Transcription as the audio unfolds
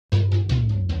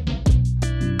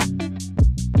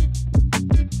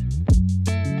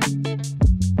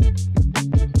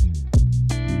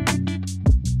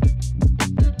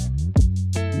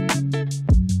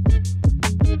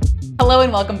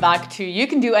and welcome back to You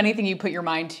Can Do Anything You Put Your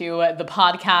Mind to, the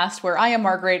podcast where I am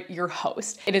Margaret, your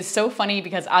host. It is so funny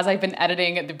because as I've been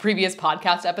editing the previous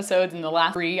podcast episodes in the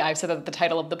last 3, I've said that the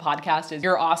title of the podcast is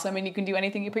You're Awesome and You Can Do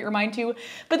Anything You Put Your Mind to,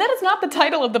 but that is not the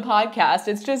title of the podcast.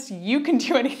 It's just You Can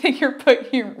Do Anything You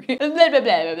Put Your... blah, blah, blah,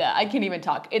 blah, blah. I can't even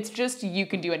talk. It's just You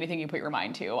Can Do Anything You Put Your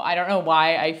Mind to. I don't know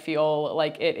why I feel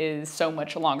like it is so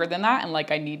much longer than that and like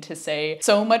I need to say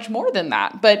so much more than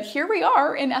that. But here we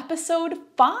are in episode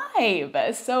 5.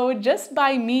 So just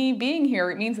by me being here,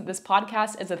 it means that this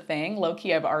podcast is a thing.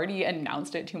 Low-key, I've already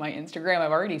announced it to my Instagram.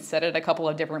 I've already said it a couple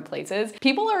of different places.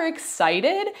 People are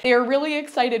excited. They're really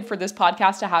excited for this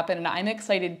podcast to happen, and I'm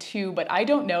excited too, but I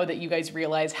don't know that you guys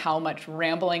realize how much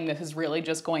rambling this is really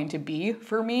just going to be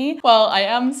for me. Well, I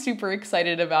am super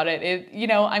excited about it.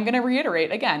 I'm going to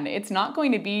reiterate again, it's not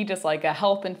going to be just like a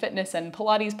health and fitness and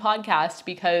Pilates podcast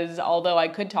because although I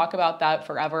could talk about that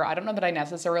forever, I don't know that I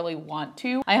necessarily want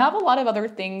to. I have a lot of other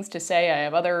things to say. I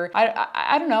have other,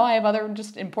 I don't know, I have other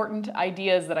just important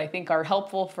ideas that I think are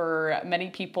helpful for many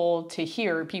people to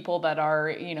hear. People that are,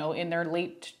 in their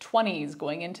late 20s,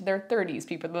 going into their 30s,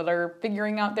 people that are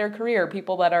figuring out their career,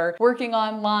 people that are working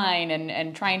online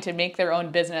and trying to make their own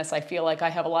business. I feel like I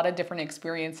have a lot of different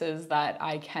experiences that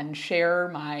I can share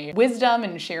my wisdom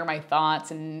and share my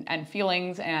thoughts and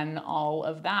feelings and all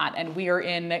of that. And we are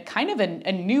in kind of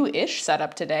a new-ish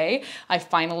setup today. I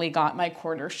finally got my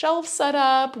corner shelf set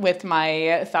up with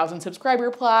my 1,000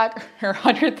 subscriber plaque or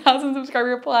 100,000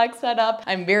 subscriber plaque set up.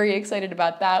 I'm very excited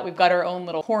about that. We've got our own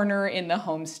little corner in the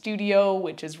home studio,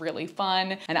 which is really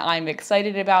fun, and I'm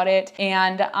excited about it.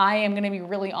 And I am going to be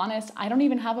really honest, I don't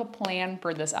even have a plan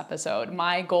for this episode.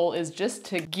 My goal is just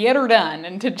to get her done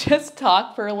and to just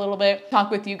talk for a little bit,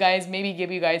 talk with you guys, maybe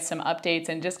give you guys some updates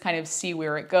and just kind of see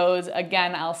where it goes.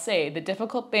 Again, I'll say the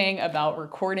difficult thing about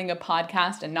recording a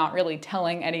podcast and not really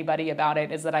telling anybody about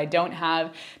it is that I don't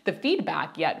have the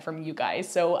feedback yet from you guys.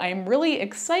 So I'm really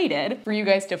excited for you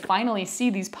guys to finally see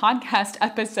these podcast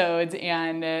episodes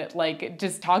and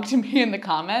just talk to me in the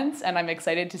comments. And I'm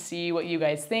excited to see what you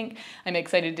guys think. I'm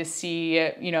excited to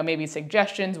see, maybe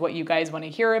suggestions, what you guys want to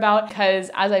hear about. Because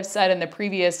as I've said in the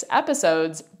previous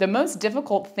episodes, the most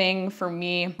difficult thing for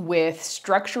me with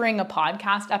structuring a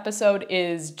podcast episode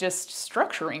is just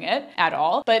structuring it at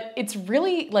all. But it's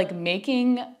really like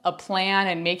making a plan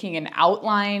and making an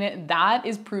outline that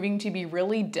is proving to be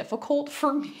really difficult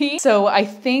for me. So I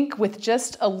think with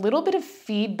just a little bit of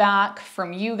feedback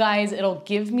from you guys, it'll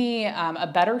give me a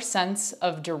better sense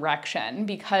of direction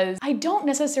because I don't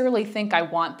necessarily think I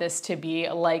want this to be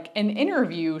like an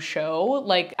interview show.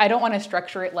 Like I don't want to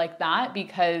structure it like that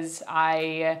because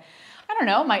I don't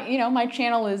know, my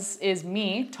channel is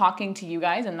me talking to you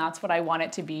guys and that's what I want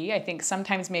it to be. I think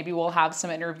sometimes maybe we'll have some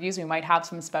interviews, we might have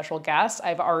some special guests.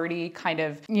 I've already kind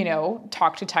of,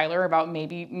 talked to Tyler about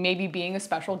maybe being a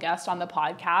special guest on the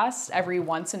podcast every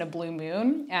once in a blue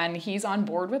moon and he's on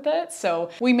board with it.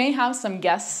 So we may have some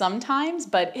guests sometimes,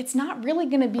 but it's not really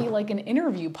going to be like an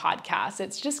interview podcast.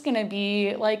 It's just going to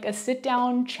be like a sit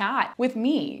down chat with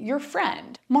me, your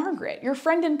friend, Margaret, your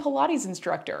friend and Pilates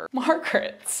instructor,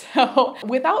 Margaret. So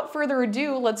without further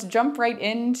ado, let's jump right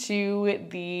into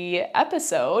the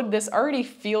episode. This already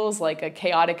feels like a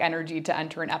chaotic energy to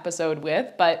enter an episode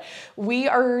with, but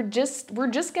we're just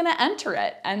gonna enter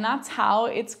it, and that's how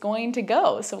it's going to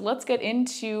go. So let's get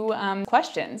into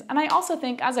questions. And I also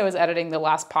think, as I was editing the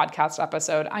last podcast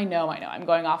episode, I know I'm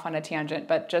going off on a tangent,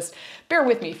 but just bear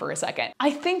with me for a second.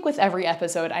 I think with every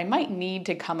episode, I might need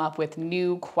to come up with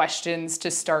new questions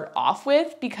to start off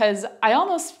with because I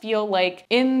almost feel like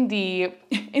in the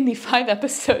 5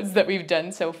 episodes that we've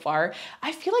done so far,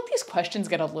 I feel like these questions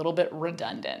get a little bit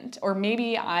redundant, or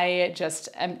maybe I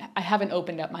haven't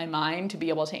opened up my mind to be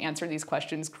able to answer these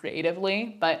questions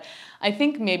creatively, but I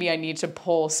think maybe I need to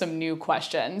pull some new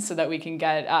questions so that we can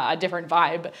get a different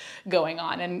vibe going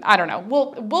on. And I don't know,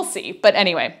 we'll see. But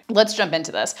anyway, let's jump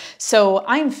into this. So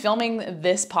I'm filming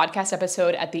this podcast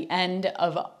episode at the end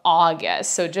of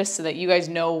August. So just so that you guys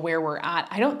know where we're at,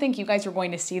 I don't think you guys are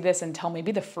going to see this until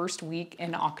maybe the first week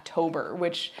in October,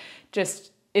 which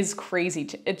just is crazy.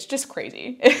 It's just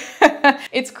crazy.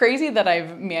 It's crazy that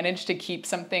I've managed to keep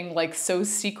something like so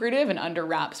secretive and under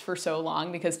wraps for so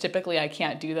long because typically I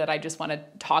can't do that. I just want to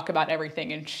talk about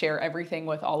everything and share everything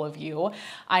with all of you.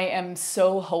 I am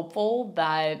so hopeful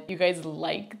that you guys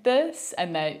like this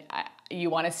and that you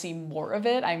want to see more of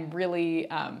it. I'm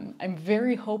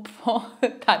very hopeful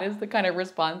that that is the kind of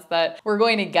response that we're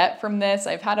going to get from this.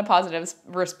 I've had a positive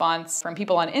response from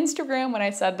people on Instagram when I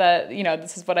said that,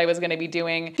 this is what I was going to be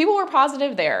doing. People were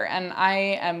positive there, and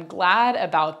I am glad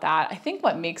about that. I think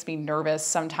what makes me nervous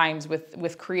sometimes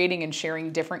with creating and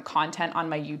sharing different content on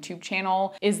my YouTube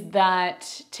channel is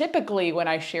that typically when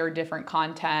I share different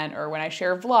content or when I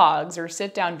share vlogs or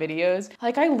sit down videos,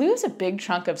 like I lose a big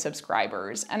chunk of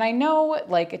subscribers. And I know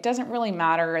like it doesn't really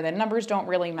matter, the numbers don't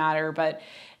really matter, but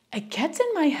it gets in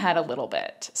my head a little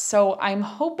bit. So I'm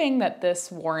hoping that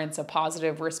this warrants a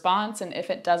positive response. And if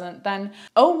it doesn't, then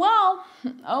oh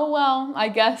well, I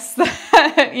guess that,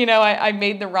 I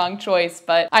made the wrong choice,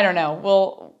 but I don't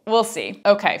know. We'll see.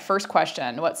 Okay, first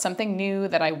question. What's something new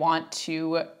that I want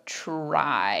to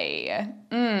try?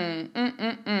 I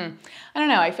don't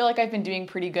know. I feel like I've been doing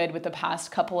pretty good with the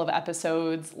past couple of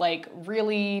episodes, like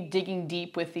really digging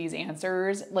deep with these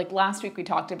answers. Like last week we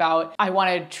talked about, I want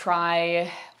to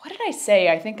try, what did I say?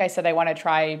 I think I said I want to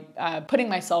try putting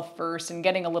myself first and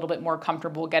getting a little bit more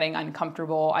comfortable, getting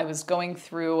uncomfortable. I was going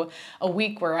through a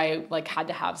week where I had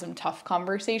to have some tough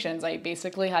conversations. I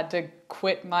basically had to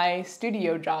quit my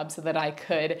studio job so that I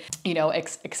could,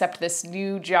 accept this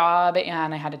new job,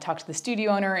 and I had to talk to the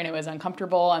studio owner, and it was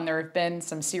uncomfortable. And there have been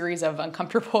some series of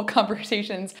uncomfortable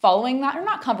conversations following that, or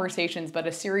not conversations, but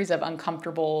a series of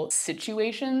uncomfortable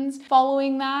situations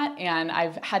following that. And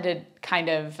I've had to kind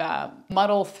of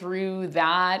muddle through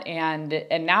that and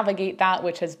navigate that,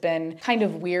 which has been kind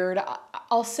of weird.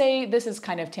 I'll say this is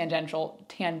kind of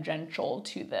tangential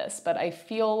to this, but I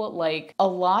feel like a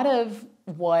lot of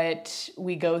what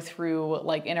we go through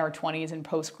like in our 20s and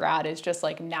post-grad is just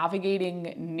like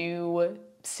navigating new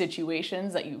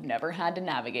situations that you've never had to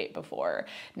navigate before.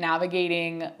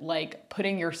 Navigating, like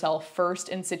putting yourself first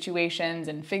in situations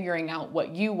and figuring out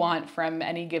what you want from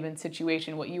any given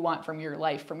situation, what you want from your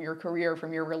life, from your career,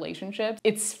 from your relationships.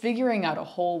 It's figuring out a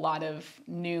whole lot of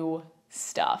new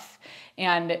stuff.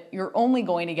 And you're only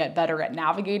going to get better at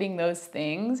navigating those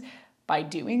things by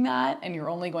doing that, and you're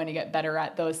only going to get better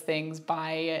at those things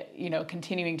by,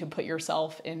 continuing to put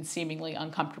yourself in seemingly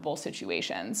uncomfortable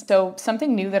situations. So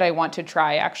something new that I want to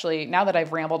try, actually, now that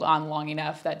I've rambled on long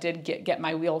enough, that did get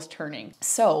my wheels turning.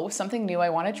 So something new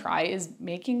I want to try is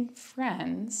making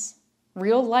friends,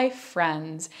 real life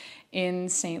friends in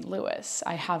St. Louis.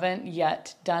 I haven't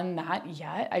yet done that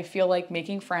yet. I feel like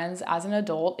making friends as an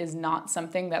adult is not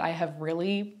something that I have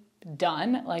really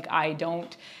done. Like I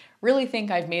don't really think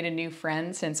I've made a new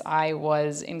friend since I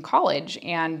was in college,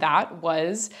 and that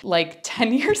was like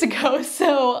 10 years ago.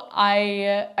 So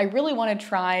I really want to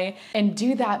try and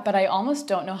do that, but I almost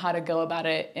don't know how to go about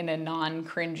it in a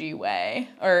non-cringy way,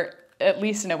 or at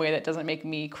least in a way that doesn't make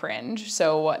me cringe.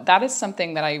 So that is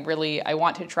something that I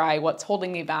want to try. What's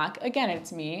holding me back? Again,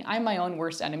 it's me. I'm my own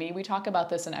worst enemy. We talk about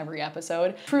this in every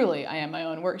episode. Truly, I am my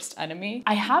own worst enemy.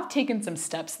 I have taken some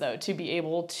steps though to be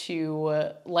able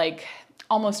to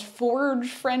almost forge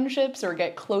friendships or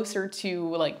get closer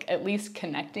to like at least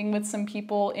connecting with some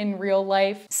people in real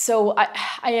life. So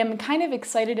I am kind of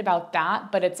excited about that,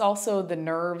 but it's also the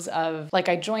nerves of like,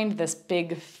 I joined this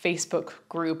big Facebook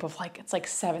group of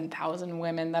it's 7,000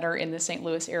 women that are in the St.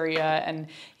 Louis area, and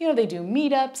they do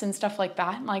meetups and stuff like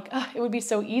that. And it would be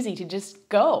so easy to just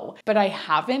go, but I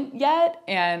haven't yet.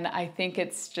 And I think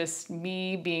it's just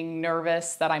me being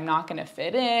nervous that I'm not going to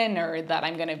fit in, or that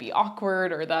I'm going to be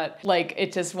awkward, or that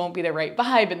it just won't be the right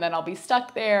vibe, and then I'll be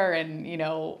stuck there. And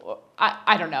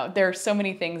I don't know. There are so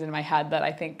many things in my head that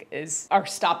I think are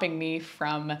stopping me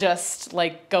from just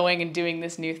going and doing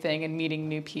this new thing and meeting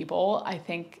new people. I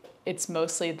think it's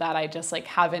mostly that I just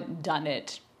haven't done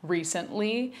it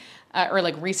recently, or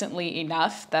recently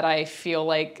enough that I feel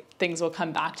like things will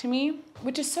come back to me,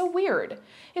 which is so weird.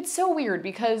 It's so weird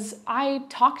because I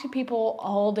talk to people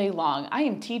all day long. I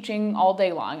am teaching all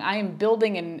day long. I am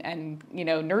building and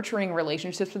nurturing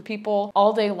relationships with people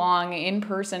all day long, in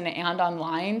person and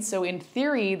online. So in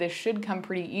theory, this should come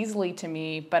pretty easily to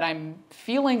me, but I'm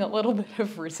feeling a little bit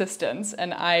of resistance,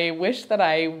 and I wish that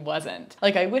I wasn't.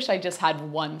 I wish I just had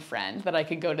one friend that I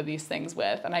could go to these things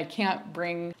with, and I can't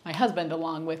bring my husband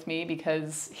along with me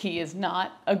because he is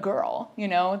not a girl.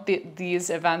 These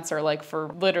events are for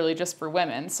literally just for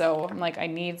women. So I'm I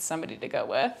need somebody to go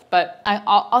with. But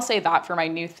I'll say that for my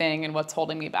new thing and what's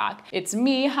holding me back. It's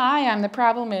me. Hi, I'm the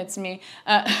problem. It's me.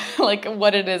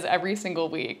 What it is every single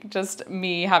week. Just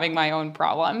me having my own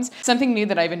problems. Something new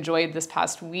that I've enjoyed this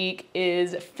past week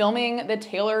is filming the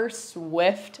Taylor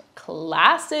Swift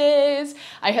classes.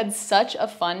 I had such a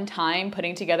fun time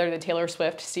putting together the Taylor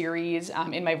Swift series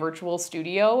in my virtual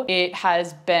studio. It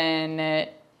has been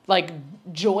like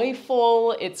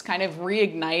joyful. It's kind of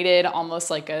reignited almost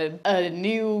like a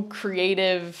new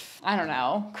creative, I don't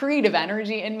know, creative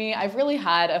energy in me. I've really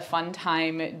had a fun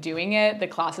time doing it. The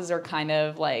classes are kind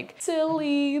of like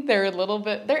silly. They're a little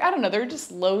bit, I don't know, they're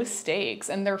just low stakes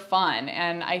and they're fun.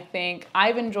 And I think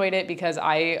I've enjoyed it because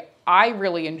I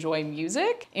really enjoy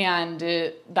music,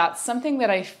 and that's something that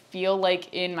I feel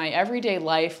like in my everyday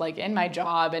life, like in my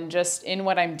job and just in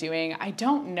what I'm doing, I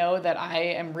don't know that I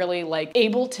am really like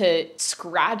able to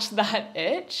scratch that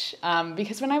itch,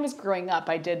 because when I was growing up,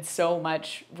 I did so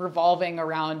much revolving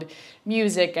around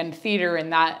music and theater,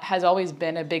 and that has always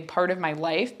been a big part of my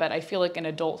life, but I feel like in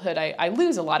adulthood, I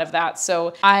lose a lot of that.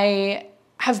 So I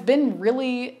have been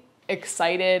really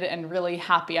excited and really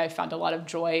happy. I found a lot of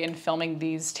joy in filming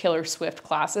these Taylor Swift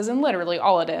classes, and literally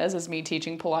all it is me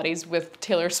teaching Pilates with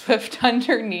Taylor Swift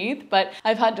underneath. But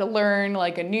I've had to learn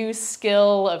like a new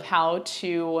skill of how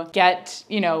to get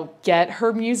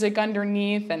her music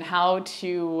underneath and how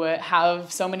to have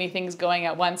so many things going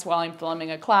at once while I'm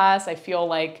filming a class. I feel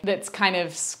like that's kind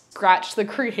of scratched the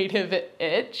creative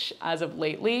itch as of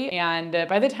lately. And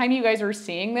by the time you guys are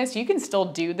seeing this, you can still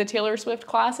do the Taylor Swift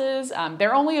classes.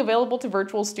 They're only available to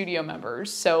virtual studio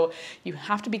members. So you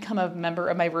have to become a member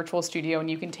of my virtual studio and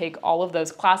you can take all of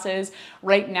those classes.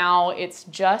 Right now, it's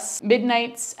just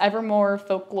Midnight's, Evermore,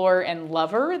 Folklore, and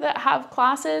Lover that have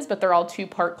classes, but they're all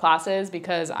 2-part classes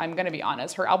because I'm gonna be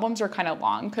honest, her albums are kind of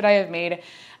long. Could I have made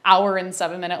hour and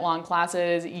 7-minute long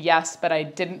classes? Yes, but I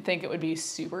didn't think it would be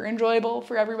super enjoyable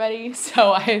for everybody.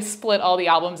 So I split all the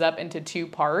albums up into 2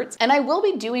 parts. And I will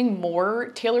be doing more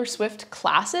Taylor Swift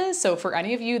classes. So for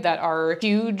any of you that are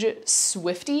huge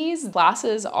Swifties,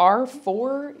 classes are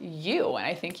for you. And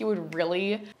I think you would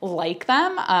really like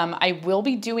them. I will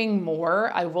be doing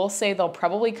more. I will say they'll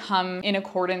probably come in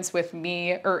accordance with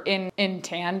me or in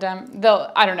tandem.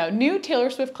 I don't know, new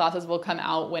Taylor Swift classes will come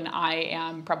out when I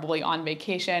am probably on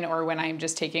vacation or when I'm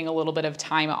just taking a little bit of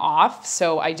time off.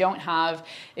 So I don't have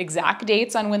exact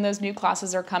dates on when those new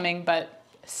classes are coming, but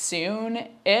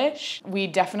soon-ish. We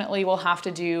definitely will have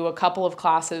to do a couple of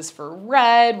classes for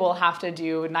Red. We'll have to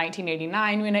do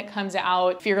 1989 when it comes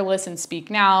out, Fearless and Speak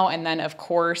Now, and then of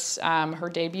course her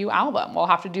debut album. We'll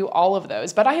have to do all of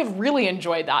those, but I have really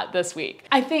enjoyed that this week.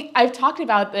 I think I've talked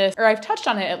about this, or I've touched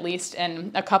on it at least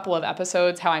in a couple of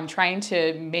episodes, how I'm trying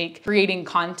to make creating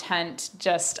content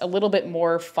just a little bit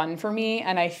more fun for me,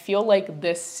 and I feel like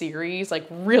this series like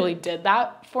really did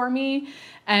that for me.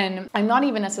 And I'm not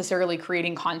even necessarily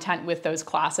creating content with those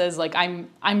classes. Like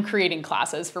I'm creating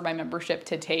classes for my membership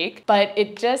to take, but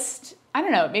it just, I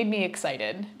don't know, it made me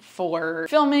excited for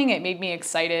filming. It made me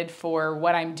excited for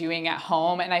what I'm doing at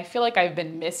home. And I feel like I've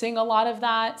been missing a lot of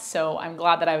that. So I'm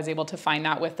glad that I was able to find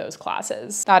that with those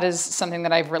classes. That is something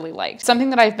that I've really liked.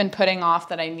 Something that I've been putting off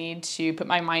that I need to put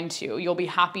my mind to. You'll be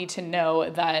happy to know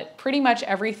that pretty much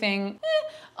everything,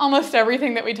 almost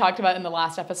everything that we talked about in the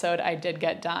last episode, I did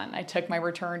get done. I took my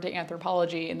return to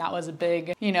anthropology, and that was a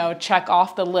big, check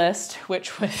off the list,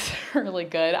 which was really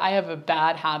good. I have a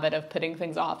bad habit of putting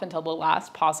things off until the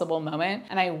last possible moment,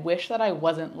 and I wish that I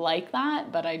wasn't like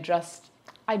that, but I just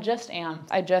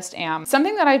am.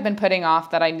 Something that I've been putting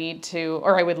off that I need to,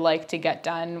 or I would like to get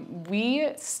done, we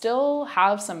still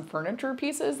have some furniture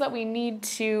pieces that we need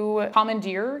to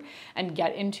commandeer and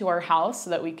get into our house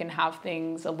so that we can have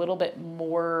things a little bit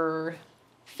more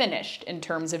finished in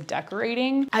terms of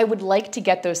decorating. I would like to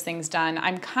get those things done.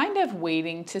 I'm kind of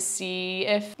waiting to see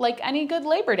if like any good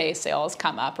Labor Day sales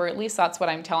come up, or at least that's what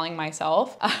I'm telling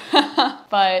myself.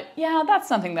 But yeah, that's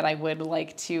something that I would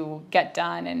like to get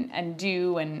done and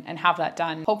do and have that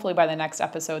done hopefully by the next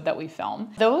episode that we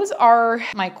film. Those are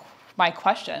my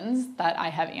questions that I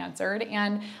have answered.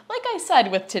 And like I said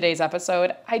with today's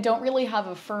episode, I don't really have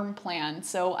a firm plan,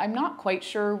 so I'm not quite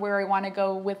sure where I want to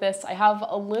go with this. I have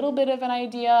a little bit of an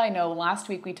idea. I know last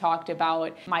week we talked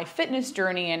about my fitness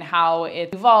journey and how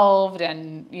it evolved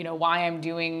and, why I'm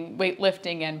doing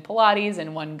weightlifting and Pilates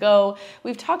in one go.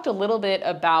 We've talked a little bit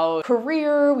about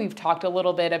career. We've talked a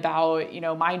little bit about,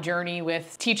 my journey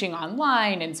with teaching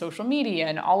online and social media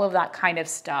and all of that kind of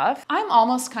stuff. I'm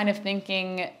almost kind of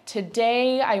thinking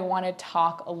today I want to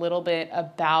talk a little bit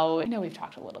about, I know we've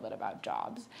talked a little bit about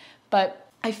jobs, but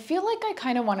I feel like I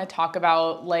kind of want to talk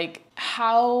about like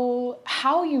how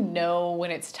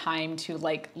when it's time to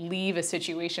like leave a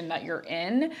situation that you're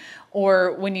in,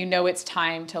 or when it's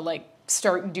time to like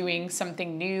start doing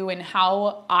something new and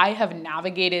how I have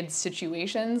navigated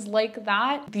situations like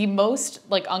that. The most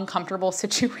like uncomfortable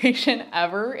situation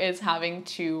ever is having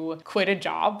to quit a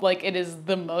job. Like it is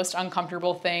the most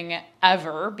uncomfortable thing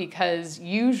ever because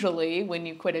usually when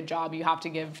you quit a job, you have to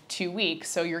give 2 weeks.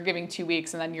 So you're giving 2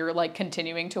 weeks and then you're like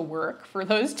continuing to work for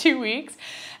those 2 weeks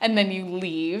and then you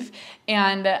leave.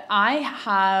 And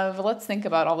let's think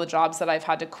about all the jobs that I've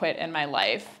had to quit in my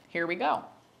life. Here we go.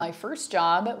 My first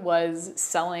job was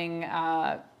selling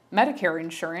Medicare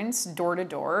insurance door to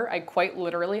door. I quite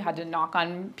literally had to knock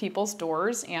on people's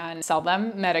doors and sell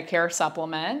them Medicare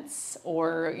supplements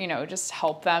or, just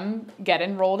help them get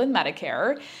enrolled in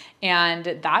Medicare.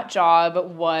 And that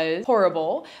job was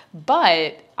horrible,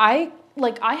 but I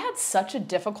had such a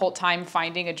difficult time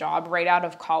finding a job right out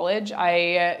of college.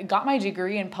 I got my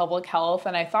degree in public health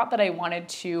and I thought that I wanted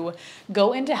to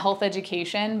go into health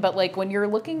education, but like when you're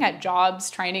looking at jobs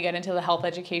trying to get into the health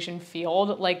education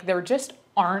field, like there just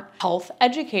aren't health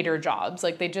educator jobs.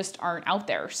 Like they just aren't out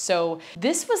there. So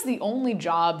this was the only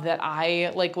job that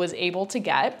I was able to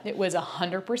get. It was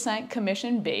 100%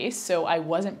 commission based. So I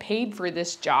wasn't paid for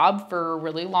this job for a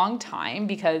really long time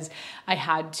because I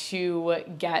had to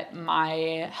get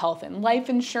my health and life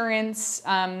insurance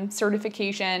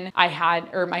certification.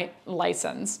 My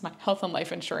health and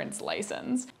life insurance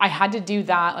license. I had to do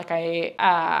that.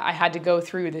 I had to go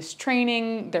through this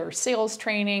training, their sales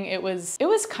training. It was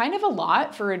kind of a lot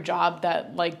for a job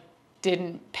that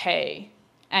didn't pay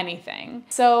anything.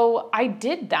 So I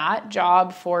did that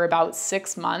job for about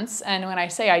 6 months. And when I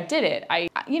say I did it, I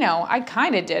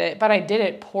kind of did it, but I did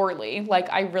it poorly.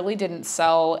 I really didn't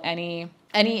sell any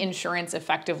insurance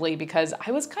effectively because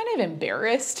I was kind of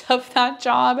embarrassed of that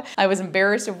job. I was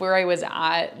embarrassed of where I was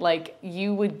at.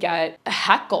 You would get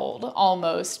heckled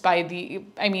almost by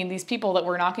these people that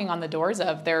were knocking on the doors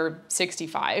of, they're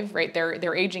 65, right?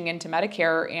 They're aging into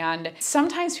Medicare. And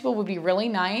sometimes people would be really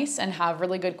nice and have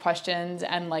really good questions.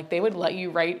 And they would let you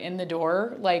right in the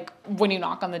door, when you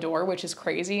knock on the door, which is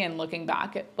crazy. And looking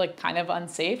back, kind of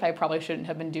unsafe. I probably shouldn't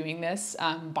have been doing this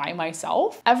by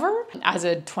myself ever. As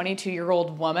a 22-year-old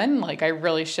woman, I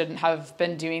really shouldn't have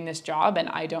been doing this job. And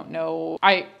I don't know,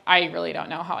 I really don't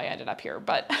know how I ended up here,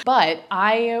 but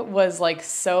I was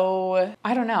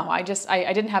I don't know. I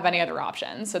didn't have any other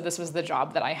options. So this was the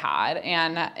job that I had.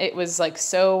 And it was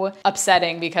so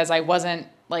upsetting because I wasn't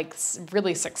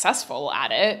really successful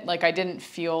at it. I didn't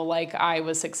feel like I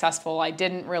was successful. I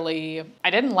didn't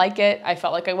like it. I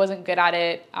felt like I wasn't good at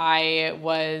it. I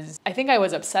think I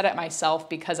was upset at myself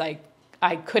because I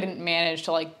couldn't manage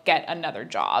to get another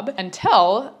job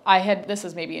until this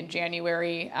was maybe in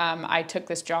January. I took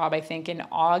this job, I think in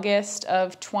August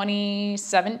of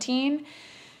 2017.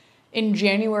 In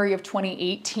January of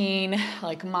 2018,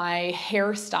 my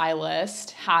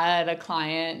hairstylist had a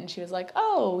client and she was like,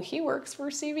 oh, he works for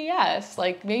CVS.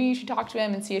 Maybe you should talk to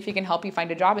him and see if he can help you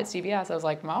find a job at CVS. I was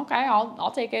like, well, okay,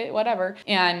 I'll take it, whatever.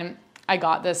 And I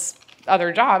got this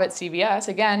other job at CVS.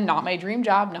 Again, not my dream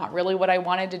job, not really what I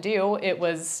wanted to do. It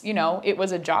was, it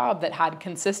was a job that had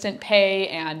consistent pay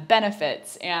and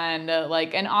benefits and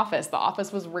an office. The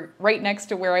office was right next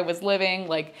to where I was living.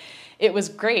 It was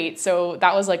great. So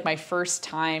that was my first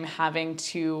time having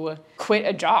to quit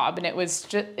a job. And it was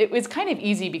kind of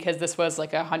easy because this was a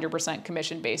 100%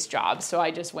 commission-based job. So I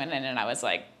just went in and I was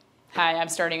like, hi, I'm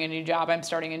starting a new job. I'm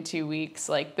starting in 2 weeks.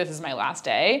 This is my last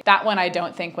day. That one I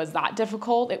don't think was that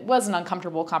difficult. It was an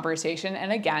uncomfortable conversation.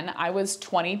 And again, I was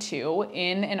 22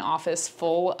 in an office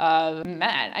full of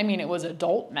men. It was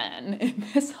adult men in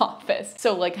this office.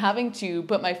 So having to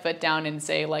put my foot down and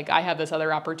say I have this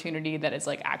other opportunity that is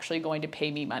actually going to pay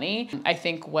me money, I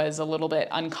think was a little bit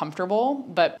uncomfortable.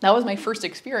 But that was my first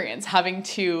experience having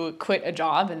to quit a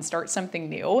job and start something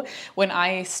new. When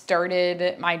I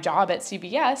started my job at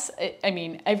CVS,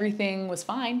 everything was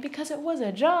fine because it was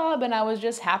a job and I was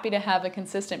just happy to have a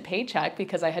consistent paycheck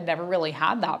because I had never really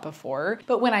had that before.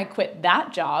 But when I quit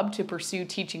that job to pursue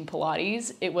teaching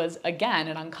Pilates, it was again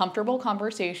an uncomfortable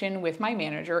conversation with my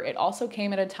manager. It also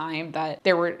came at a time that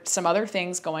there were some other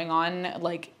things going on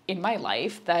in my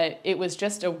life that it was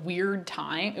just a weird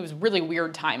time. It was really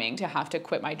weird timing to have to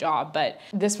quit my job. But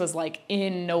this was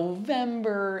in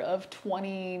November of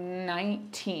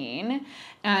 2019.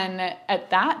 And at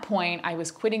that point, I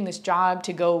was quitting this job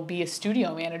to go be a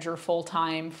studio manager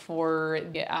full-time for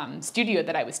the studio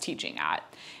that I was teaching at.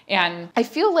 And I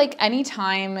feel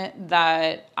anytime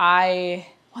that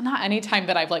not any time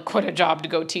that I've quit a job to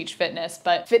go teach fitness,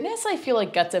 but fitness I feel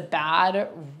gets a bad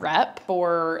rep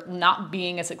for not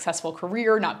being a successful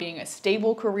career, not being a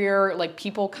stable career.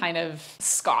 People kind of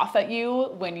scoff at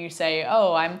you when you say,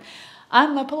 oh,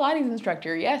 I'm a Pilates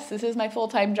instructor. Yes, this is my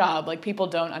full-time job. Like, people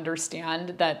don't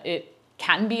understand that it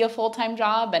can be a full-time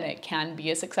job and it can be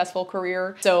a successful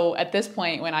career. So at this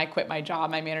point, when I quit my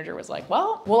job, my manager was like,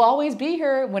 well, we'll always be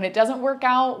here. When it doesn't work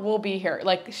out, we'll be here.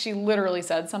 Like, she literally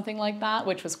said something like that,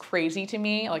 which was crazy to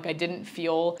me. Like, I didn't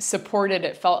feel supported.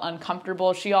 It felt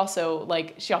uncomfortable. She also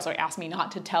asked me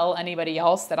not to tell anybody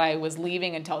else that I was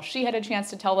leaving until she had a chance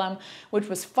to tell them, which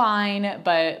was fine.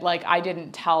 But like, I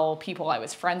didn't tell people I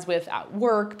was friends with at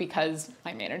work because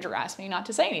my manager asked me not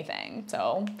to say anything.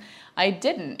 So I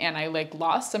didn't, and I like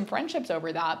lost some friendships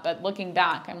over that. But looking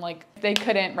back, I'm like, they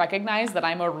couldn't recognize that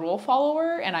I'm a rule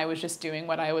follower and I was just doing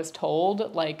what I was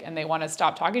told, like, and they want to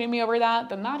stop talking to me over that,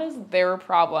 then that is their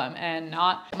problem and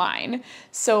not mine.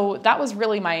 So that was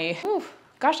really my,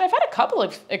 gosh, I've had a couple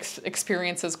of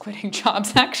experiences quitting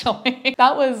jobs, actually.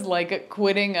 That was like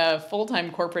quitting a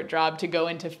full-time corporate job to go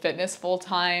into fitness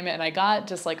full-time. And I got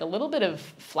just like a little bit of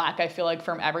flack, I feel like,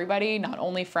 from everybody, not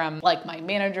only from like my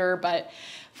manager, but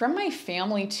from my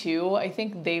family too. I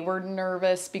think they were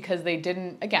nervous because they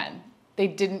didn't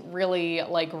really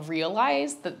like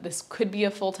realize that this could be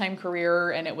a full-time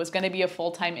career and it was going to be a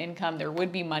full-time income. There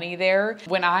would be money there.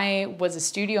 When I was a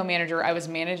studio manager, I was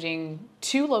managing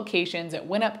 2 locations. It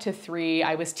went up to 3.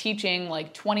 I was teaching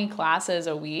like 20 classes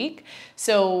a week.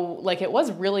 So like, it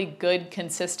was really good,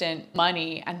 consistent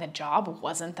money, and the job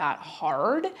wasn't that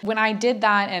hard. When I did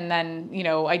that, and then, you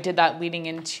know, I did that leading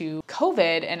into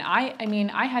COVID, and I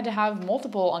mean, I had to have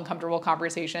multiple uncomfortable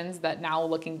conversations that now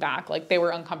looking back, like, they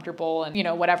were uncomfortable, and you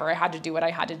know, whatever, I had to do what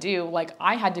I had to do. Like,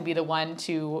 I had to be the one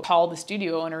to call the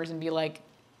studio owners and be like,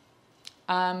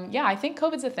 yeah, I think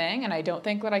COVID's a thing and I don't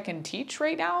think that I can teach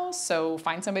right now. So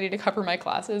find somebody to cover my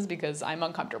classes because I'm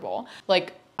uncomfortable.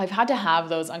 Like, I've had to have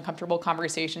those uncomfortable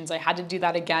conversations. I had to do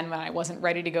that again when I wasn't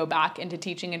ready to go back into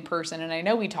teaching in person. And I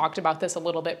know we talked about this a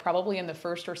little bit, probably in the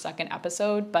first or second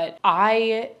episode, but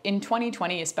in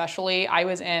 2020 especially, I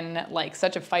was in like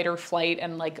such a fight or flight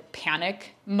and like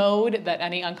panic mode that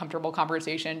any uncomfortable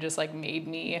conversation just like made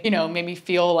me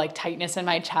feel like tightness in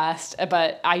my chest.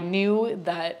 But I knew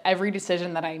that every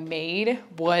decision that I made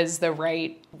was the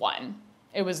right one.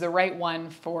 It was the right one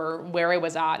for where I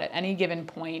was at any given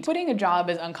point. Quitting a job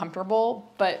is uncomfortable,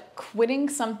 but quitting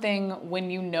something when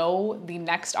you know the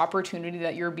next opportunity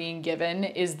that you're being given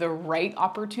is the right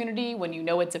opportunity, when you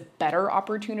know it's a better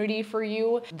opportunity for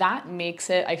you, that makes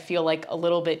it, I feel like, a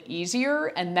little bit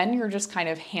easier. And then you're just kind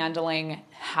of handling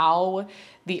how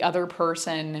the other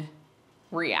person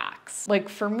reacts. Like,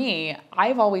 for me,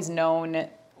 I've always known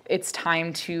it's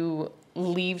time to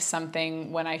leave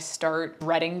something when I start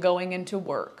dreading going into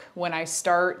work, when I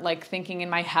start like thinking in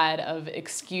my head of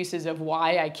excuses of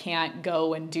why I can't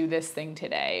go and do this thing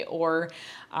today, or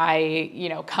I,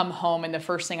 come home and the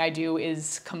first thing I do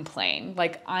is complain.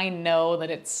 Like, I know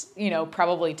that it's,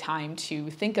 probably time to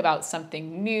think about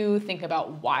something new, think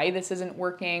about why this isn't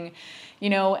working,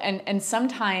 and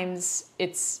sometimes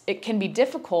it can be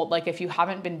difficult, like if you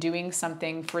haven't been doing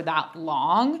something for that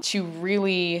long, to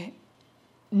really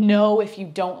know if you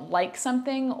don't like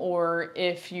something, or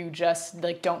if you just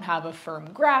like don't have a firm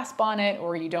grasp on it,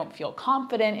 or you don't feel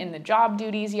confident in the job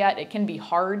duties yet. It can be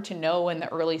hard to know in the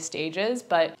early stages,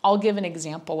 but I'll give an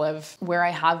example of where I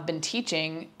have been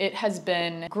teaching. It has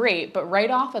been great, but right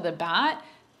off of the bat,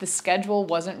 the schedule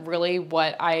wasn't really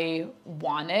what I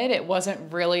wanted. It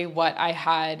wasn't really what I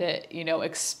had,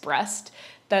 expressed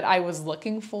that I was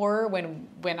looking for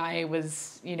when I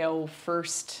was,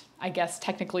 first, I guess,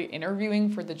 technically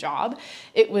interviewing for the job.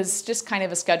 It was just kind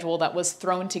of a schedule that was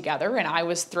thrown together, and I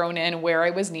was thrown in where I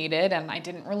was needed, and I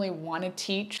didn't really want to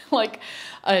teach like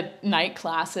night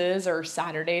classes or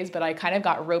Saturdays, but I kind of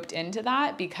got roped into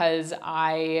that because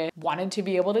I wanted to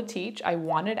be able to teach. I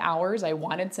wanted hours, I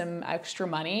wanted some extra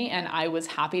money, and I was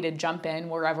happy to jump in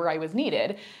wherever I was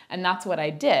needed. And that's what I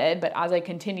did. But as I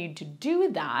continued to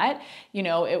do that,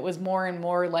 it was more and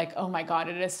more like, oh my God,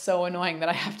 it is so annoying that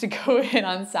I have to go in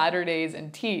on Saturdays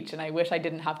and teach. And I wish I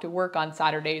didn't have to work on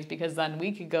Saturdays, because then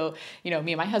we could go, me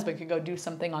and my husband could go do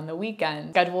something on the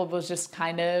weekend. Schedule was just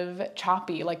kind of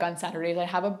choppy. Like on Saturdays, I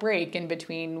have a break in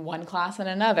between one class and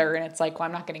another. And it's like, well,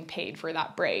 I'm not getting paid for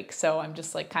that break. So I'm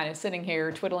just like kind of sitting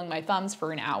here twiddling my thumbs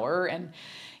for an hour. And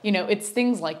it's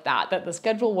things like that the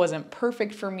schedule wasn't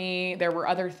perfect for me. There were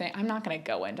other things. I'm not going to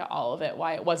go into all of it,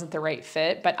 why it wasn't the right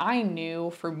fit, but I knew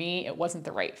for me, it wasn't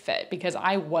the right fit because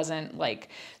I wasn't like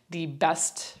the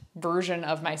best version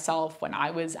of myself when I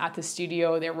was at the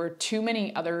studio. There were too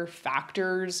many other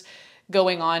factors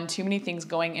going on, too many things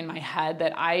going in my head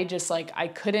that I just I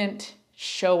couldn't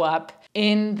show up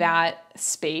in that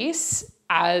space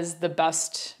as the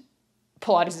best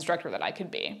Pilates instructor that I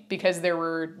could be, because there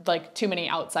were like too many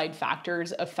outside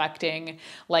factors affecting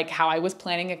like how I was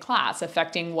planning a class,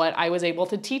 affecting what I was able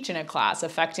to teach in a class,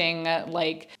 affecting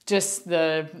like just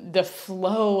the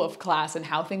flow of class and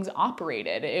how things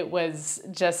operated. It was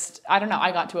just, I don't know,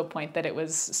 I got to a point that it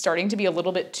was starting to be a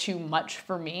little bit too much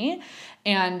for me.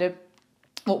 And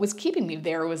what was keeping me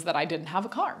there was that I didn't have a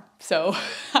car. So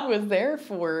I was there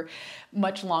for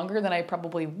much longer than I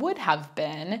probably would have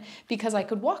been because I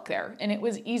could walk there and it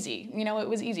was easy. You know, it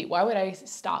was easy. Why would I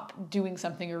stop doing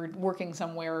something or working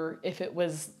somewhere if it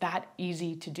was that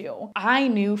easy to do? I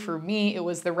knew for me it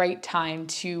was the right time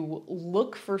to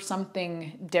look for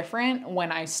something different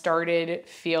when I started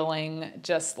feeling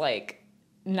just like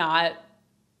not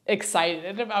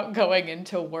excited about going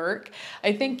into work.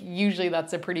 I think usually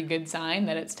that's a pretty good sign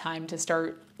that it's time to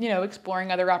start, you know,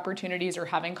 exploring other opportunities or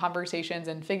having conversations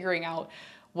and figuring out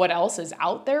what else is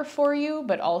out there for you,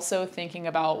 but also thinking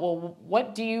about, well,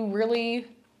 what do you really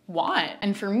want?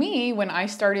 And for me, when I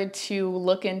started to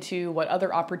look into what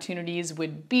other opportunities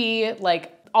would be,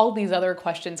 like all these other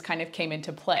questions kind of came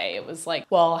into play. It was like,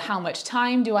 well, how much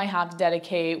time do I have to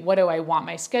dedicate? What do I want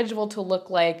my schedule to look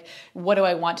like? What do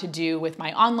I want to do with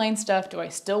my online stuff? Do I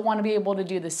still want to be able to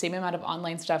do the same amount of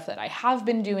online stuff that I have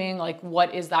been doing? Like,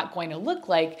 what is that going to look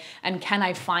like? And can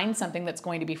I find something that's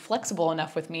going to be flexible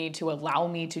enough with me to allow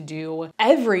me to do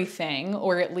everything,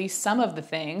 or at least some of the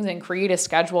things, and create a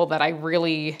schedule that I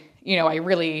really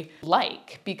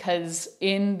like? Because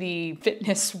in the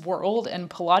fitness world and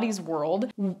Pilates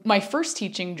world, my first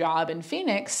teaching job in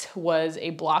Phoenix was a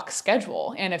block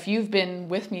schedule. And if you've been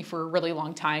with me for a really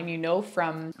long time, you know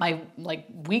from my like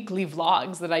weekly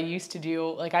vlogs that I used to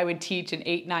do, like I would teach an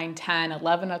 8, 9, 10,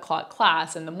 11 o'clock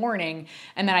class in the morning,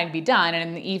 and then I'd be done. And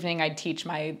in the evening, I'd teach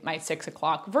my 6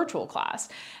 o'clock virtual class.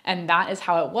 And that is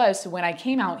how it was. So when I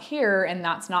came out here and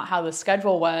that's not how the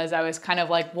schedule was, I was kind of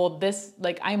like, well, this,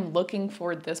 like, I'm looking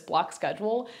for this block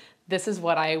schedule. This is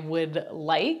what I would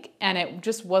like. And it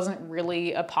just wasn't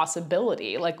really a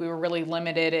possibility. Like we were really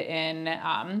limited in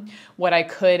what I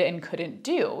could and couldn't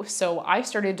do. So I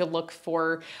started to look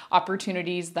for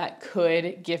opportunities that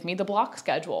could give me the block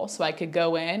schedule. So I could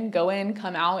go in,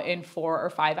 come out in 4 or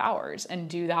 5 hours and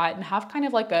do that and have kind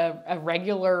of like a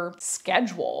regular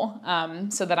schedule,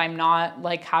 so that I'm not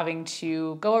like having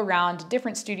to go around to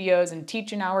different studios and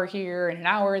teach an hour here and an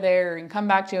hour there and come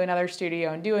back to another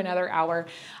studio and do another hour.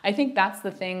 I think that's the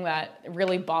thing that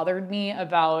really bothered me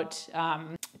about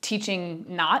teaching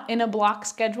not in a block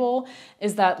schedule,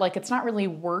 is that like it's not really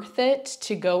worth it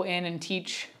to go in and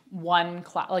teach one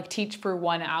class, like teach for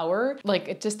 1 hour. Like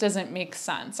it just doesn't make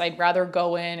sense. I'd rather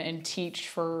go in and teach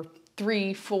for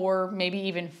 3, 4, maybe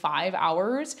even 5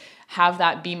 hours, have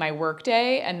that be my work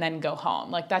day, and then go home.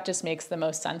 Like that just makes the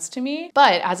most sense to me.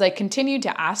 But as I continued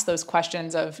to ask those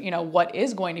questions of, you know, what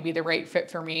is going to be the right fit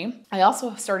for me, I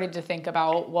also started to think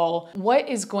about, well, what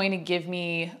is going to give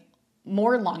me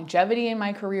more longevity in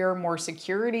my career, more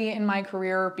security in my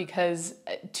career? Because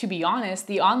to be honest,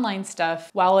 the online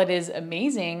stuff, while it is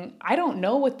amazing, I don't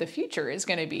know what the future is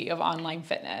going to be of online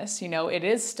fitness. You know, it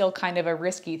is still kind of a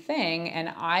risky thing, and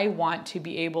I want to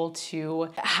be able to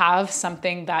have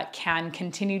something that can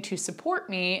continue to support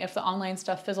me if the online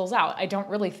stuff fizzles out. I don't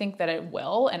really think that it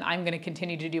will, and I'm going to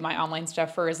continue to do my online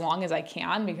stuff for as long as I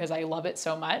can because I love it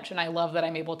so much, and I love that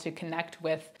I'm able to connect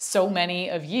with so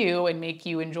many of you and make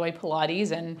you enjoy Pilates,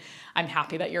 and I'm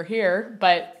happy that you're here.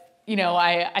 But, you know,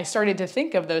 I started to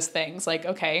think of those things like,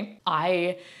 okay,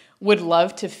 I would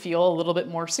love to feel a little bit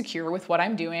more secure with what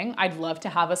I'm doing. I'd love to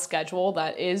have a schedule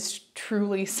that is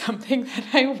truly something that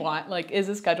I want, like is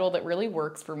a schedule that really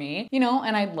works for me, you know,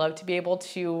 and I'd love to be able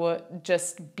to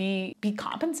just be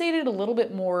compensated a little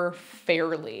bit more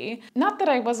fairly. Not that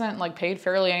I wasn't like paid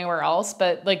fairly anywhere else,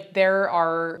 but like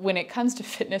when it comes to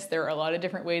fitness, there are a lot of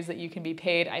different ways that you can be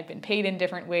paid. I've been paid in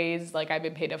different ways. Like I've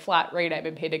been paid a flat rate, I've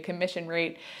been paid a commission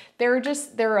rate. There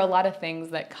are a lot of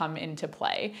things that come into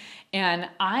play. And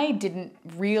I didn't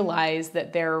realize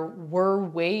that there were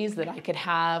ways that I could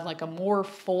have like a more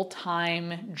full-time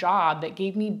job that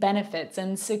gave me benefits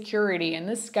and security and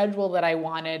the schedule that I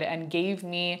wanted, and gave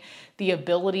me the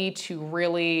ability to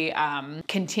really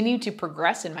continue to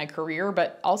progress in my career,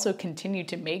 but also continue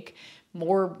to make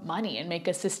more money and make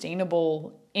a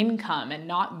sustainable income and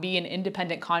not be an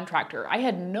independent contractor. I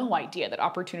had no idea that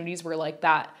opportunities like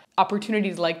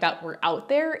that were out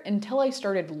there until I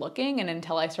started looking and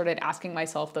until I started asking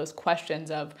myself those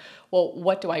questions of, well,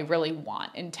 what do I really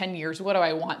want? In 10 years, what do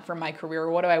I want from my career?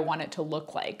 What do I want it to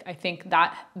look like? I think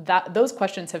that those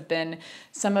questions have been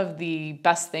some of the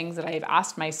best things that I've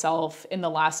asked myself in the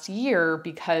last year,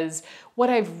 because what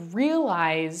I've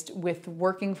realized with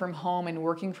working from home and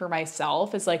working for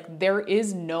myself is like there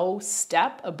is no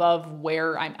step above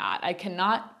where I'm at. I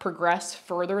cannot progress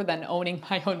further than owning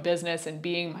my own business and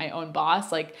being my own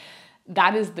boss. Like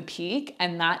that is the peak,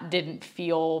 and that didn't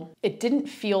feel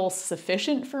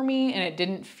sufficient for me, and it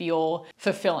didn't feel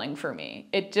fulfilling for me.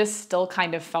 It just still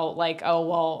kind of felt like, oh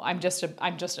well, I'm just a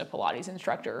Pilates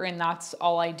instructor and that's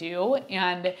all I do.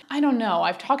 And I don't know,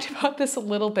 I've talked about this a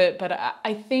little bit, but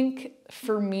I think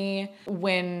for me,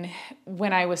 when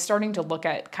I was starting to look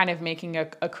at kind of making a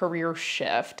career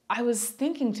shift, I was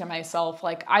thinking to myself,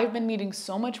 like, I've been meeting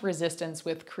so much resistance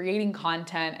with creating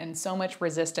content and so much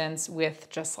resistance with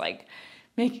just like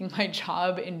making my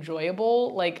job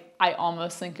enjoyable. Like, I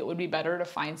almost think it would be better to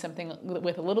find something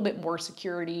with a little bit more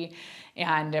security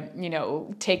and,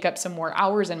 take up some more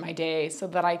hours in my day so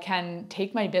that I can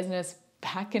take my business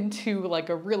back into like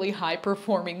a really high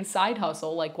performing side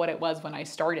hustle, like what it was when I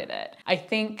started it. I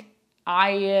think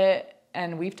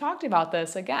and we've talked about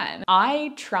this again,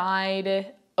 I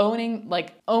tried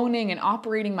owning and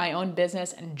operating my own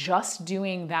business and just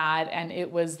doing that. And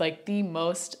it was like the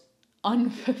most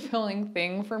unfulfilling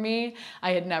thing for me.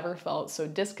 I had never felt so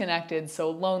disconnected,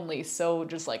 so lonely, so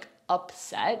just like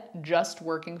upset just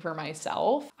working for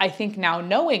myself. I think now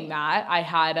knowing that, I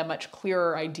had a much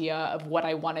clearer idea of what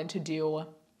I wanted to do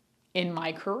in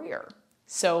my career.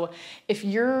 So if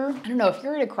you're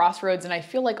at a crossroads, and I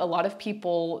feel like a lot of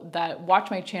people that watch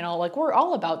my channel, like we're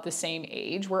all about the same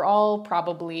age. We're all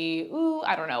probably,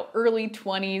 early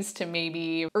 20s to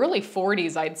maybe early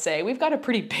 40s, I'd say. We've got a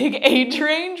pretty big age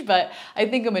range, but I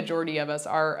think a majority of us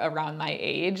are around my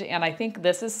age. And I think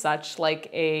this is such like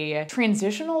a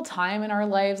transitional time in our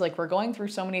lives. Like we're going through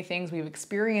so many things. We've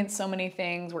experienced so many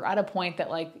things. We're at a point that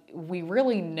like we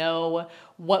really know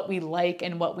what we like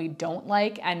and what we don't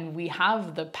like. And we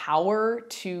have the power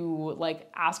to like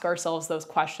ask ourselves those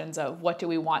questions of what do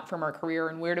we want from our career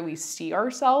and where do we see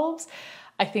ourselves.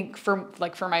 I think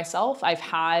for myself, I've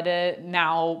had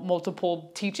now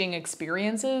multiple teaching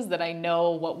experiences that I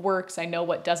know what works, I know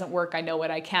what doesn't work, I know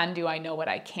what I can do, I know what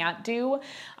I can't do.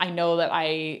 I know that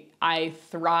I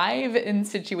thrive in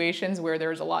situations where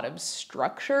there's a lot of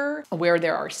structure, where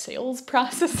there are sales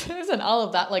processes and all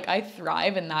of that. Like I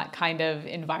thrive in that kind of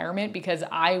environment because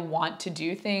I want to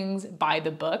do things by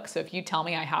the book. So if you tell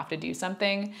me I have to do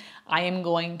something, I am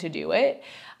going to do it.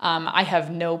 I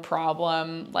have no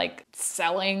problem like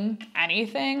selling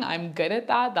anything. I'm good at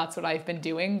that. That's what I've been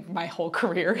doing my whole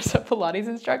career as a Pilates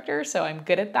instructor. So I'm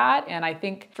good at that. And I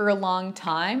think for a long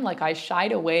time, like I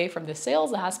shied away from the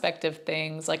sales aspect of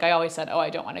things. Like I always said, oh,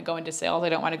 I don't want to go into sales. I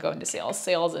don't want to go into sales.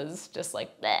 Sales is just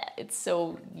like, bleh, it's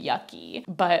so yucky.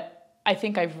 But I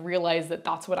think I've realized that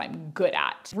that's what I'm good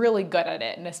at, really good at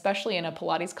it. And especially in a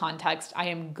Pilates context, I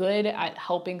am good at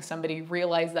helping somebody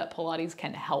realize that Pilates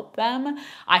can help them.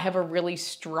 I have a really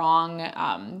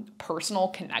strong personal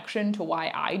connection to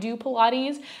why I do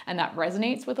Pilates, and that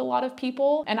resonates with a lot of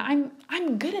people. And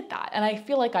I'm good at that. And I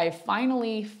feel like I've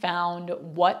finally found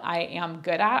what I am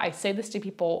good at. I say this to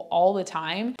people all the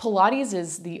time. Pilates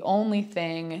is the only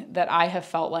thing that I have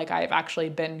felt like I've actually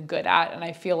been good at. And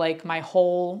I feel like my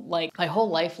whole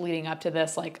life leading up to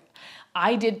this, like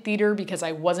I did theater because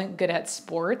I wasn't good at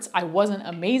sports. I wasn't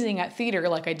amazing at theater.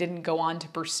 Like I didn't go on to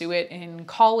pursue it in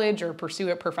college or pursue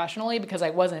it professionally because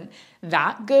I wasn't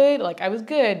that good. Like I was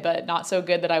good, but not so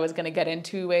good that I was going to get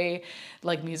into a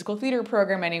like musical theater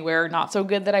program anywhere. Not so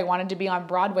good that I wanted to be on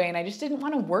Broadway. And I just didn't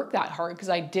want to work that hard because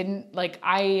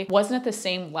I wasn't at the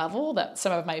same level that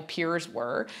some of my peers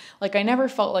were. Like I never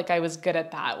felt like I was good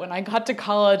at that. When I got to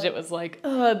college, it was like,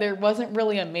 there wasn't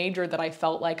really a major that I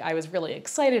felt like I was really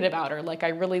excited about or like I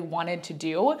really wanted to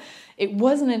do. It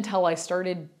wasn't until I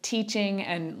started teaching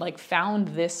and like found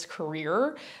this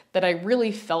career that I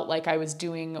really felt like I was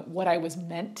doing what I was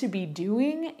meant to be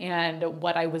doing and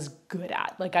what I was good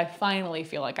at. Like I finally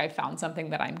feel like I found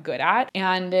something that I'm good at.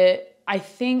 And I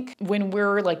think when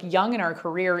we're like young in our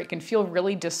career, it can feel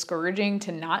really discouraging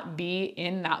to not be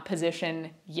in that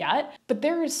position yet. But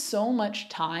there is so much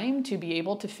time to be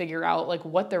able to figure out like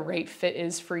what the right fit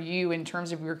is for you in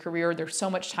terms of your career. There's so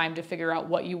much time to figure out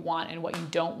what you want and what you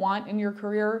don't want in your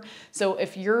career. So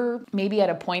if you're maybe at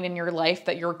a point in your life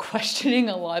that you're questioning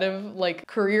a lot of like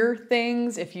career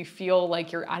things, if you feel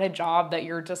like you're at a job that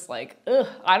you're just like, ugh,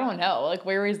 I don't know, like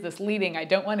where is this leading? I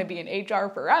don't want to be in HR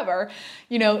forever.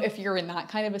 You know, if you're in that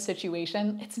kind of a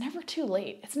situation, it's never too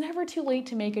late. It's never too late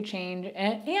to make a change.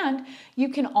 And you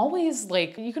can always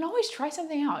try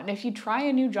something out. And if you try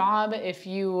a new job, if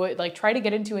you like try to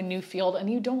get into a new field and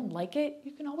you don't like it,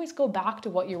 you can always go back to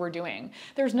what you were doing.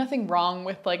 There's nothing wrong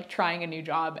with like trying a new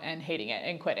job and hating it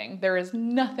and quitting. There is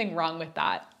nothing wrong with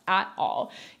that at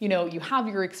all. You know, you have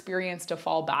your experience to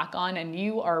fall back on, and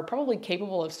you are probably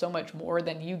capable of so much more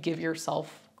than you give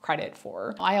yourself credit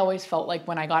for. I always felt like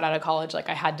when I got out of college, like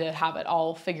I had to have it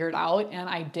all figured out, and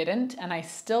I didn't. And I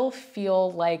still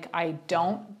feel like I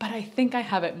don't, but I think I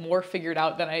have it more figured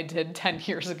out than I did 10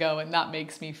 years ago. And that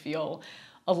makes me feel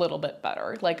a little bit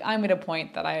better. Like I'm at a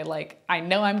point that I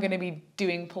know I'm going to be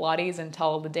doing Pilates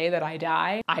until the day that I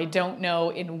die. I don't know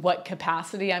in what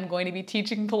capacity I'm going to be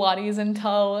teaching Pilates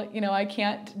until, you know, I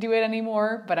can't do it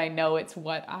anymore, but I know it's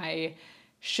what I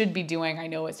should be doing. I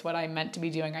know it's what I'm meant to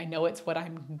be doing. I know it's what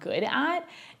I'm good at.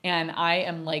 And I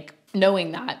am like,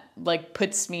 knowing that like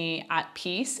puts me at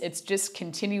peace. It's just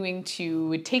continuing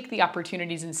to take the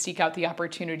opportunities and seek out the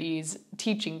opportunities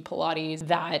teaching Pilates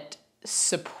that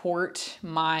support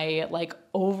my like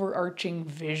overarching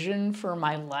vision for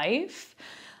my life.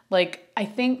 Like I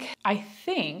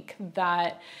think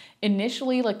that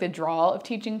initially like the draw of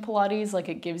teaching Pilates, like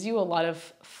it gives you a lot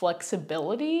of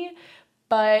flexibility,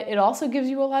 but it also gives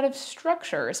you a lot of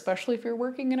structure, especially if you're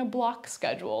working in a block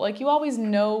schedule. Like you always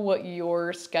know what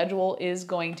your schedule is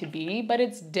going to be, but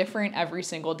it's different every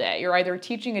single day. You're either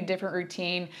teaching a different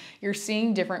routine, you're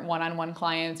seeing different one-on-one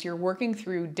clients, you're working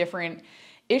through different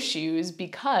issues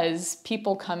because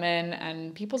people come in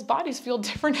and people's bodies feel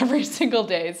different every single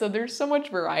day. So there's so much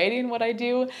variety in what I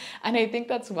do. And I think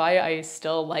that's why I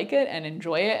still like it and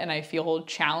enjoy it. And I feel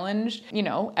challenged, you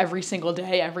know, every single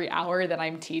day, every hour that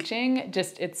I'm teaching.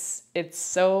 Just it's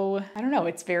so, I don't know,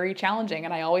 it's very challenging.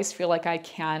 And I always feel like I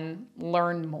can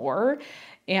learn more.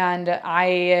 And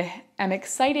I am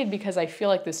excited because I feel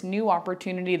like this new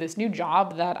opportunity, this new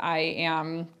job that I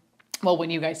am, well,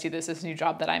 when you guys see this new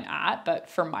job that I'm at, but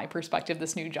from my perspective,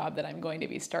 this new job that I'm going to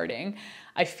be starting,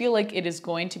 I feel like it is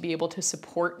going to be able to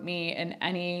support me in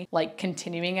any like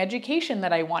continuing education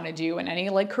that I want to do and any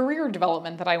like career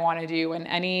development that I want to do and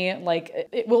any like,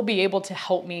 it will be able to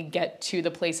help me get to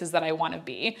the places that I want to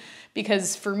be.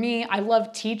 Because for me, I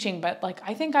love teaching, but like,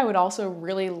 I think I would also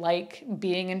really like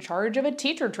being in charge of a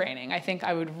teacher training. I think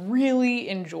I would really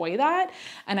enjoy that.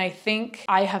 And I think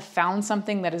I have found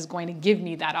something that is going to give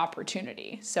me that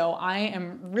opportunity. So I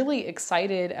am really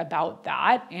excited about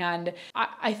that. And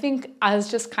I think as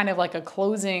just kind of like a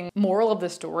closing moral of the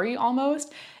story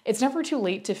almost, it's never too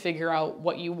late to figure out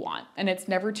what you want. And it's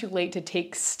never too late to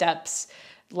take steps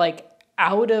like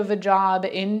out of a job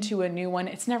into a new one.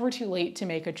 It's never too late to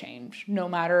make a change, no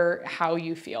matter how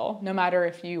you feel, no matter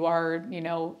if you are, you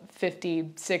know,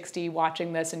 50, 60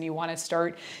 watching this and you want to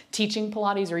start teaching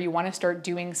Pilates or you want to start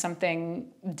doing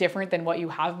something different than what you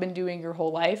have been doing your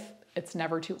whole life. It's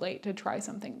never too late to try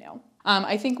something new.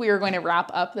 I think we are going to wrap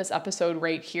up this episode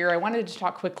right here. I wanted to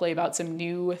talk quickly about some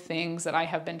new things that I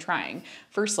have been trying.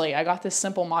 Firstly, I got this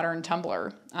simple modern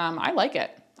tumbler. I like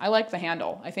it. I like the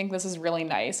handle. I think this is really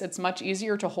nice. It's much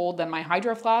easier to hold than my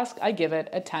Hydro Flask. I give it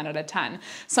a 10 out of 10.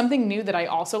 Something new that I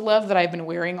also love that I've been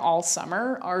wearing all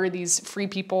summer are these Free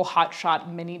People Hot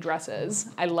Shot mini dresses.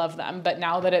 I love them, but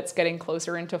now that it's getting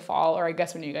closer into fall, or I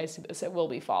guess when you guys see this, it will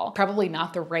be fall. Probably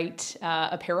not the right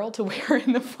apparel to wear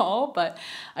in the fall, but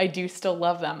I do still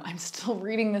love them. I'm still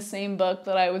reading the same book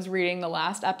that I was reading the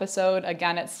last episode.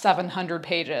 Again, it's 700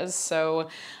 pages, so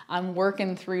I'm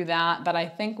working through that, but I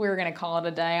think we're gonna call it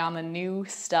a day on the new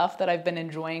stuff that I've been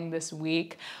enjoying this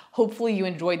week. Hopefully you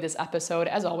enjoyed this episode.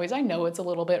 As always, I know it's a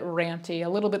little bit ranty, a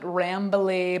little bit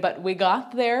rambly, but we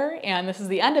got there, and this is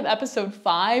the end of episode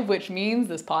 5, which means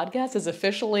this podcast is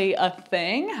officially a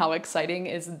thing. How exciting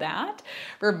is that?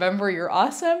 Remember, you're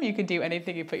awesome. You can do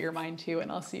anything you put your mind to,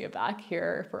 and I'll see you back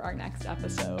here for our next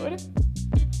episode.